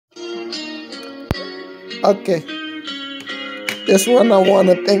Okay, this one I want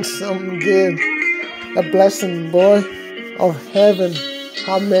to thank something good. A blessing, boy, of heaven.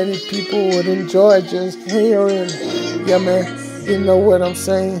 How many people would enjoy just hearing? Yeah, man, you know what I'm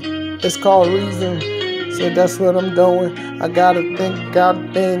saying? It's called reason. So that's what I'm doing. I gotta think,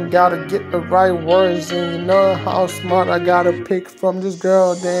 gotta get the right words. And you know how smart I gotta pick from this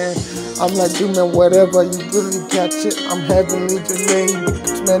girl, then I'm like, dude, man, whatever, you really got it. I'm heavenly today.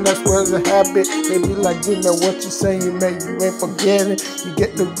 Because, man, that's where the habit. They be like, dude, man, what you saying, man, you ain't forgetting. You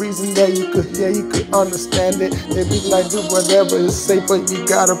get the reason that you could hear, you could understand it. They be like, dude, whatever is safe, but you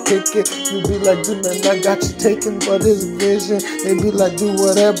gotta pick it. You be like, dude, man, I got you taken for this vision. They be like, dude,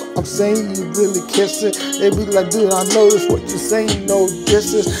 whatever I'm saying, you really kiss it. They be like, dude, I notice what you're saying, no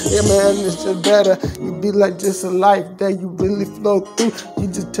disses. Yeah, man, it's just better. You be like, just a life that you really flow through. You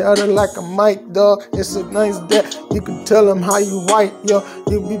just tell them like a mic, dog. It's a nice day. You can tell them how you white, yo.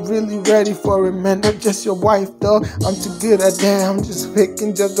 You be really ready for it, man. That's just your wife, dog. I'm too good at that. I'm just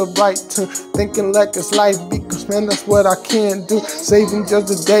picking just the right to thinking like it's life, because, man, that's what I can do. Saving just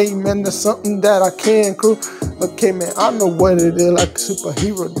a day, man. That's something that I can crew. Okay, man, I know what it is, like a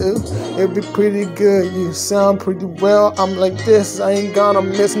superhero, dude. It'd be pretty good. You sound pretty well. I'm like this. I ain't gonna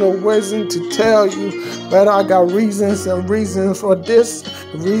miss no reason to tell you, but I got reasons and reasons for this,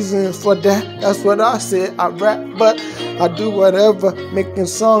 reasons for that. That's what I said. I rap, but I do whatever. Making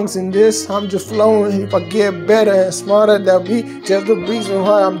songs in this, I'm just flowing. If I get better and smarter, that'll be just the reason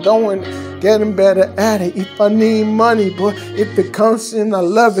why I'm doing it. Getting better at it. If I need money, boy, if it comes in, I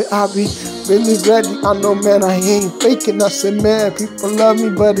love it. I'll be really ready. I know, man, I ain't faking. I said, man, people love me,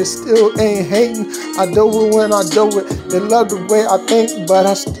 but it still ain't hating. I do it when I do it. They love the way I think, but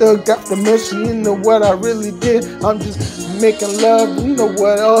I still got the mission. You know what I really did? I'm just making love. You know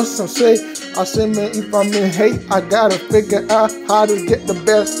what else I'm saying? I said, man, if I'm in hate, I gotta figure out how to get the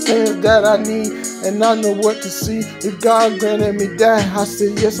best things that I need. And I know what to see. If God granted me that, I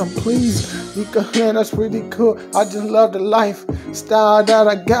said, yes, I'm pleased. Because, man, that's pretty cool. I just love the lifestyle that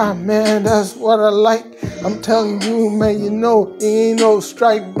I got, man. That's what I like. I'm telling you, man, you know, it ain't no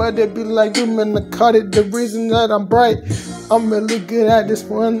strike. But they be like, dude, man, I cut it. The reason that I'm bright, I'm really good at this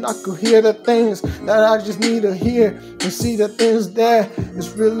one. I could hear the things that I just need to hear and see the things that it's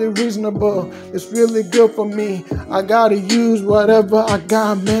really reasonable. It's really good for me. I gotta use whatever I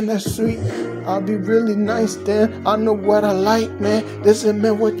got, man. That's sweet. I'll be really nice then. I know what I like, man. This is,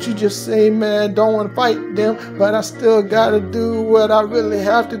 man, what you just say, man. Don't want to fight them, but I still gotta do what I really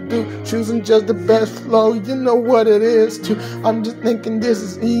have to do. Choosing just the best flow, you know what it is too. I'm just thinking this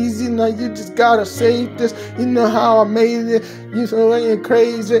is easy. Now you just gotta save this. You know how I made it. You so ain't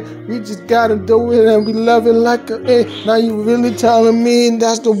crazy. We just gotta do it and we love it like a hey. Now you really telling me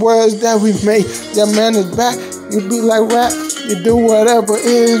that's the words that we made. Yeah, man, is back. You be like rap. You do whatever it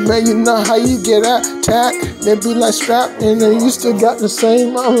is, man. You know how you get attacked. They be like strapped, and then you still got the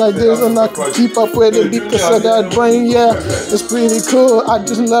same. I'm like this, and I can keep up with it because of that brain. Yeah, it's pretty cool. I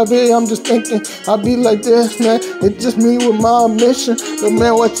just love it. I'm just thinking I'll be like this, man. It's just me with my mission. But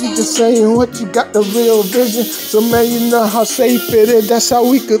man, what you just saying, what you got the real vision. So man, you know how safe it is. That's how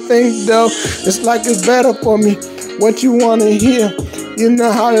we could think, though. It's like it's better for me. What you wanna hear? You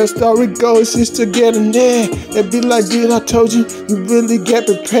know how the story goes, just to get in there. It be like, dude, I told you, you really get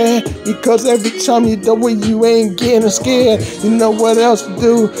prepared. Because every time you do it, you ain't getting scared. You know what else to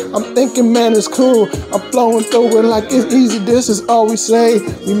do? I'm thinking, man, it's cool. I'm flowing through it like it's easy. This is all we say.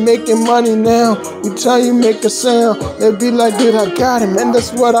 We making money now. We try you make a sound. It be like, dude, I got it, man.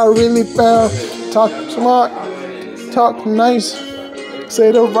 That's what I really found. Talk smart, talk nice,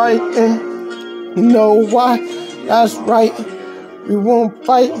 say the right thing. You know why? That's right. We won't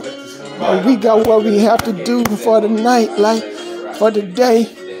fight, but we got what we have to do for the night, like for the day,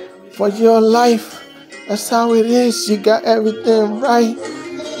 for your life. That's how it is. You got everything right.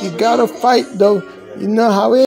 You gotta fight though. You know how it is.